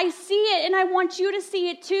experienced it. I see it, and I want you to see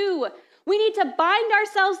it too. We need to bind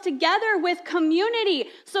ourselves together with community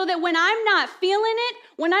so that when I'm not feeling it,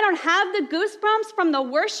 when I don't have the goosebumps from the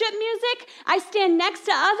worship music, I stand next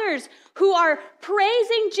to others who are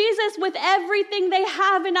praising Jesus with everything they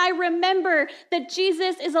have, and I remember that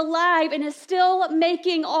Jesus is alive and is still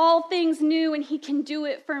making all things new, and he can do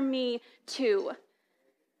it for me too.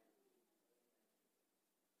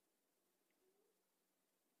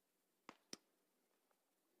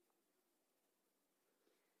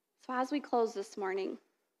 So as we close this morning,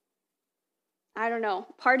 I don't know,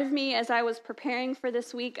 part of me as I was preparing for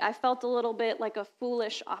this week, I felt a little bit like a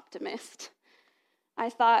foolish optimist. I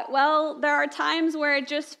thought, well, there are times where it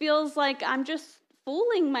just feels like I'm just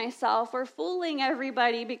fooling myself or fooling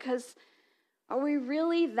everybody, because are we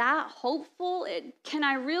really that hopeful? Can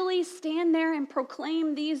I really stand there and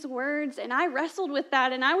proclaim these words? And I wrestled with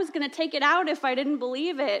that, and I was going to take it out if I didn't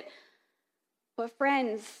believe it. But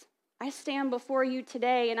friends, I stand before you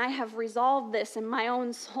today, and I have resolved this in my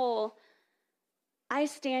own soul. I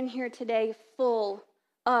stand here today full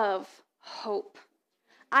of hope.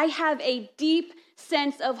 I have a deep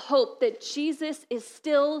sense of hope that Jesus is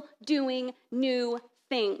still doing new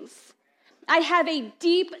things. I have a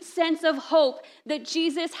deep sense of hope that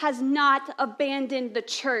Jesus has not abandoned the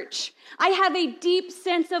church. I have a deep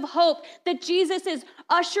sense of hope that Jesus is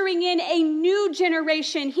ushering in a new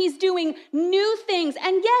generation. He's doing new things.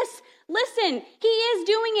 And yes, listen, he is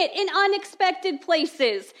doing it in unexpected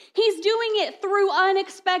places. He's doing it through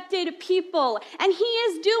unexpected people. And he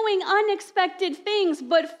is doing unexpected things.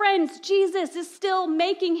 But friends, Jesus is still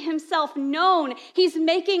making himself known. He's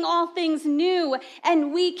making all things new.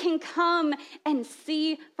 And we can come and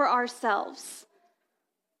see for ourselves.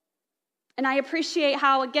 And I appreciate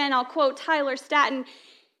how, again, I'll quote Tyler Staton.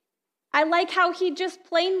 I like how he just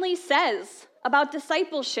plainly says about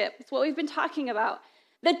discipleship. It's what we've been talking about.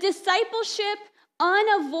 That discipleship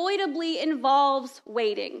unavoidably involves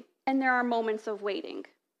waiting, and there are moments of waiting.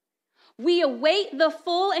 We await the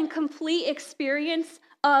full and complete experience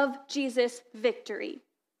of Jesus' victory.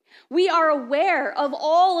 We are aware of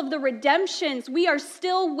all of the redemptions we are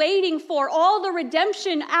still waiting for, all the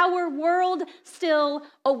redemption our world still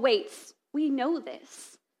awaits. We know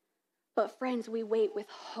this. But friends, we wait with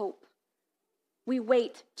hope. We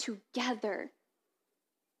wait together.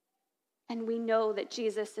 And we know that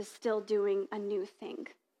Jesus is still doing a new thing.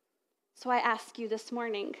 So I ask you this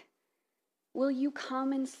morning, will you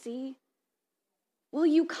come and see? Will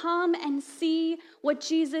you come and see what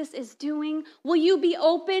Jesus is doing? Will you be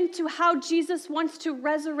open to how Jesus wants to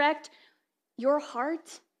resurrect your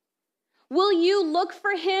heart? Will you look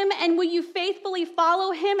for him and will you faithfully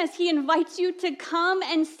follow him as he invites you to come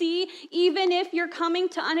and see, even if you're coming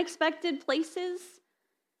to unexpected places?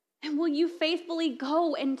 And will you faithfully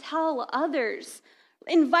go and tell others,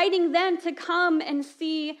 inviting them to come and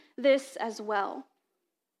see this as well?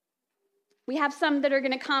 We have some that are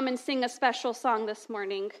going to come and sing a special song this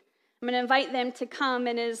morning. I'm going to invite them to come,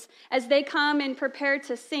 and as they come and prepare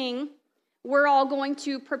to sing, we're all going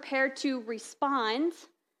to prepare to respond.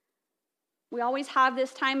 We always have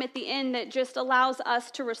this time at the end that just allows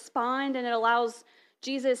us to respond, and it allows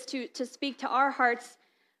Jesus to speak to our hearts.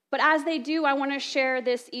 But as they do, I want to share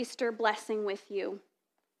this Easter blessing with you.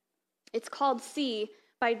 It's called See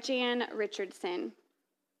by Jan Richardson.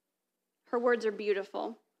 Her words are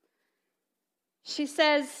beautiful. She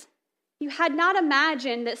says, "You had not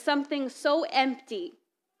imagined that something so empty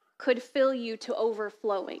could fill you to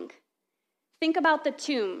overflowing." Think about the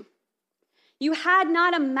tomb. You had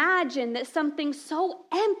not imagined that something so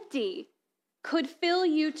empty could fill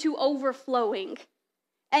you to overflowing.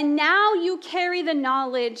 And now you carry the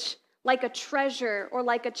knowledge like a treasure or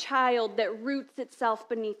like a child that roots itself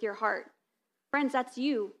beneath your heart. Friends, that's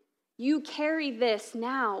you. You carry this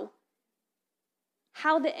now.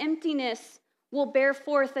 How the emptiness will bear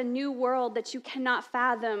forth a new world that you cannot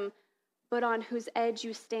fathom, but on whose edge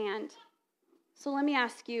you stand. So let me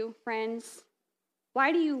ask you, friends,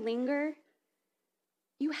 why do you linger?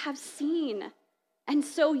 You have seen, and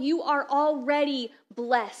so you are already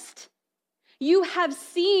blessed. You have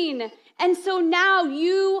seen, and so now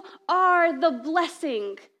you are the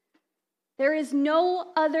blessing. There is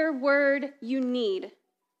no other word you need.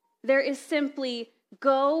 There is simply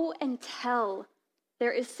go and tell.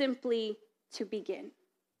 There is simply to begin.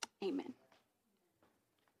 Amen.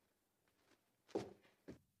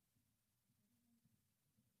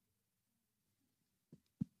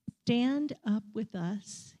 Stand up with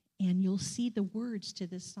us, and you'll see the words to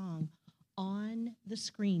this song on the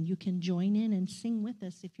screen. You can join in and sing with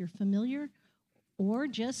us if you're familiar, or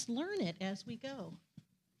just learn it as we go.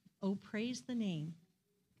 Oh, praise the name.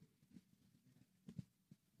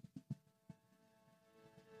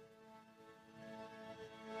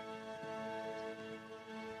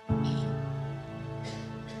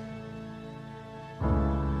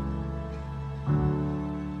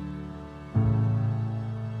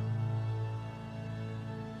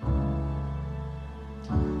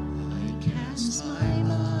 My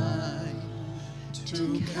mind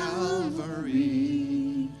to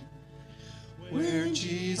Calvary, where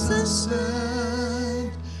Jesus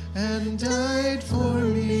sat and died for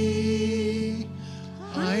me.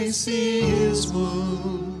 I see his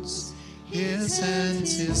wounds, his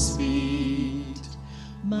hands, his feet,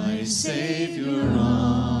 my Savior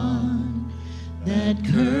on that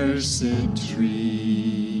cursed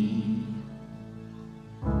tree.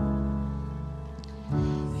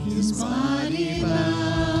 His body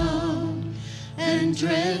bound and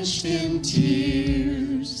drenched in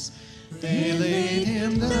tears, they laid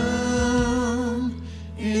him down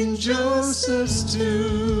in Joseph's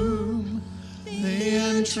tomb, the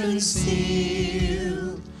entrance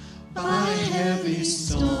sealed by heavy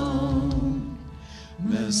stone.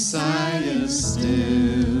 Messiah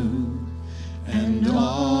still and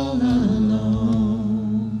all alone.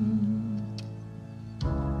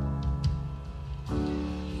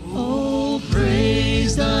 Oh,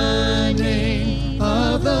 praise the name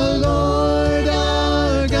of the Lord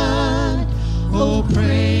our God. Oh,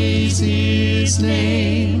 praise his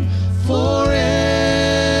name forevermore.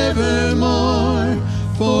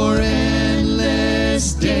 For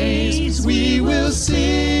endless days we will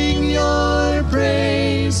sing your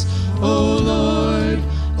praise, O Lord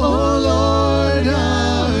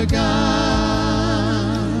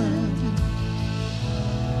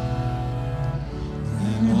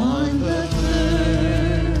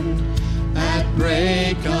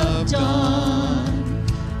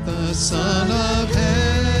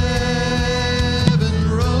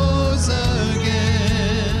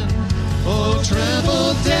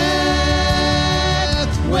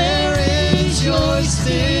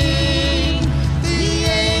sing, the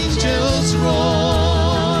angels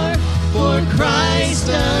roar, for Christ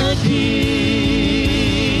the King.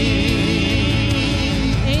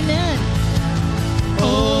 Amen.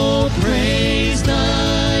 Oh, praise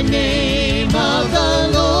the name of the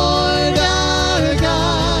Lord our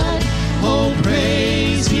God. Oh,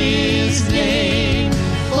 praise his name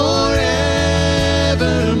forevermore.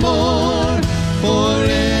 For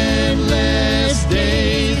endless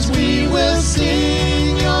days we will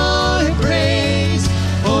sing your praise,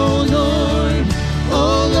 O Lord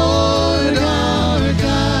our God.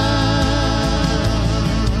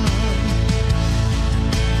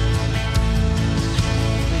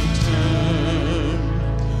 Turn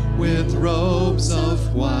with robes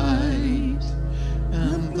of white,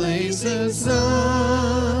 and blazing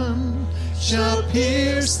sun shall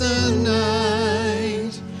pierce the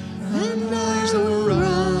night, and light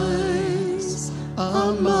arise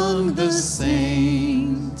among the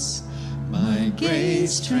saints, my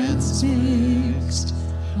gaze transfixed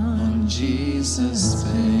on Jesus'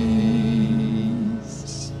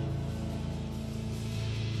 face.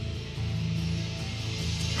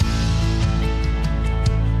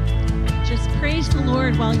 Just praise the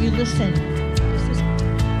Lord while you listen. This is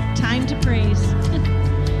time to praise.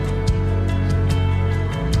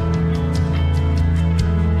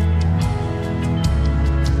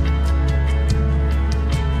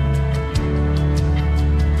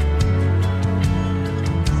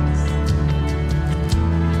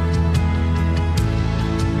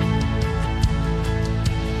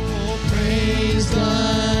 Oh, praise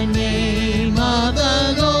the name of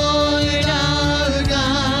the Lord our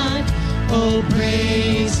God. Oh,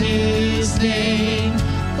 praise his name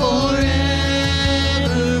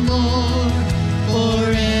forevermore.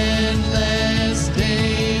 For endless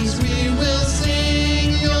days we will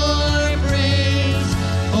sing your praise,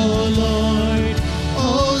 O Lord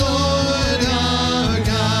our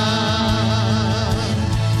God.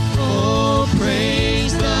 Oh,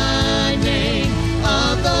 praise the name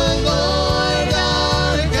of the Lord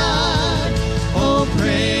our God. Oh,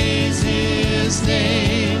 praise his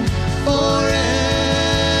name forevermore.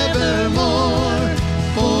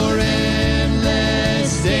 For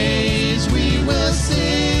endless days we will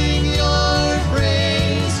sing your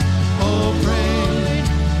praise, O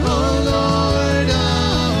Lord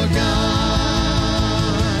our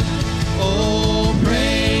God. Oh,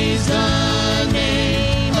 praise the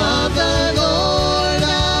name of the Lord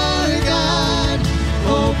our God.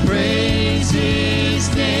 Oh, praise his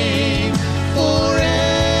name forevermore.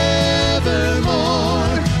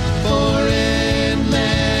 For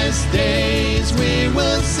endless days we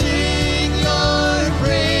will sing your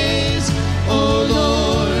praise, O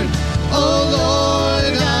Lord our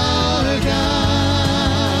God.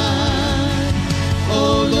 O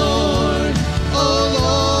Lord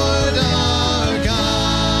our God.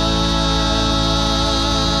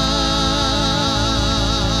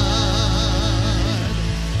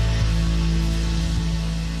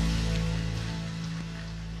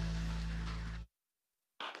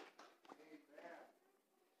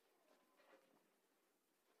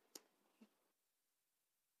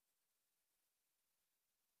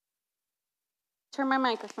 Turn my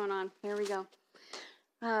microphone on. There we go.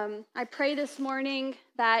 I pray this morning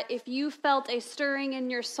that if you felt a stirring in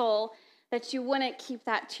your soul, that you wouldn't keep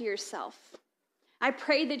that to yourself. I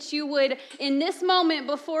pray that you would, in this moment,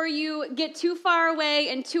 before you get too far away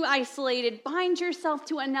and too isolated, bind yourself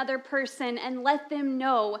to another person and let them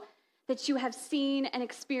know that you have seen and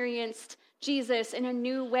experienced Jesus in a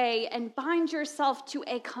new way, and bind yourself to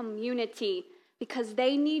a community because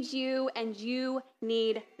they need you and you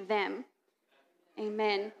need them.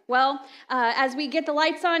 Amen. Well, as we get the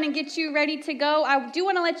lights on and get you ready to go, I do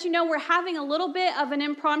want to let you know we're having a little bit of an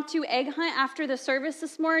impromptu egg hunt after the service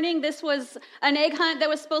this morning. This was an egg hunt that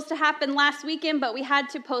was supposed to happen last weekend, but we had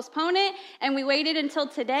to postpone it, and we waited until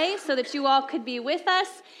today so that you all could be with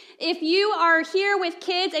us. If you are here with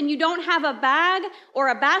kids and you don't have a bag or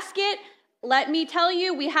a basket, let me tell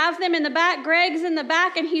you, we have them in the back. Greg's in the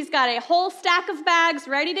back, and he's got a whole stack of bags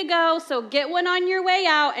ready to go, so get one on your way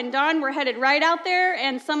out. And Dawn, we're headed right out there,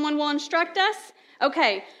 and someone will instruct us.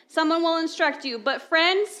 Okay, someone will instruct you. But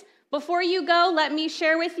friends, before you go, let me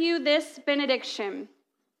share with you this benediction.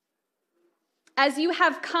 As you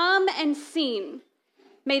have come and seen,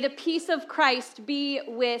 may the peace of Christ be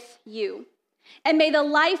with you. And may the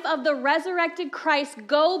life of the resurrected Christ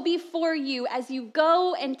go before you as you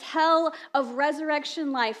go and tell of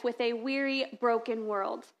resurrection life with a weary, broken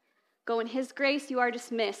world. Go in his grace. You are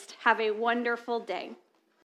dismissed. Have a wonderful day.